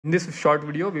In this short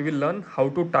video, we will learn how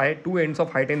to tie two ends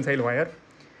of high tensile wire.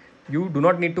 You do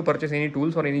not need to purchase any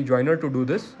tools or any joiner to do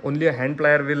this. Only a hand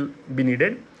plier will be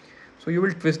needed. So you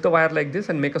will twist the wire like this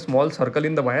and make a small circle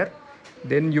in the wire.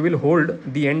 Then you will hold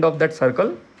the end of that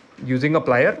circle using a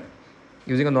plier,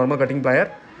 using a normal cutting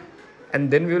plier.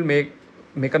 And then we will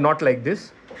make a knot like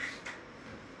this.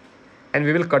 And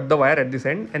we will cut the wire at this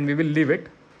end and we will leave it,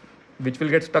 which will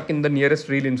get stuck in the nearest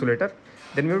reel insulator.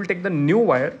 Then we will take the new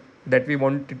wire that we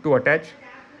wanted to attach,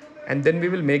 and then we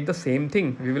will make the same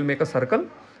thing. We will make a circle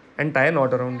and tie a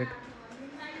knot around it.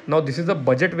 Now this is a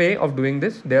budget way of doing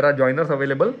this. There are joiners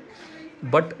available,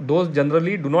 but those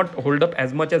generally do not hold up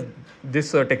as much as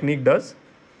this technique does.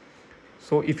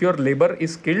 So if your labor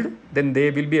is skilled, then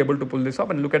they will be able to pull this up.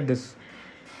 And look at this,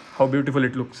 how beautiful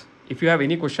it looks. If you have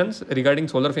any questions regarding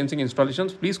solar fencing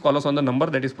installations, please call us on the number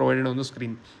that is provided on the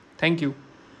screen. Thank you.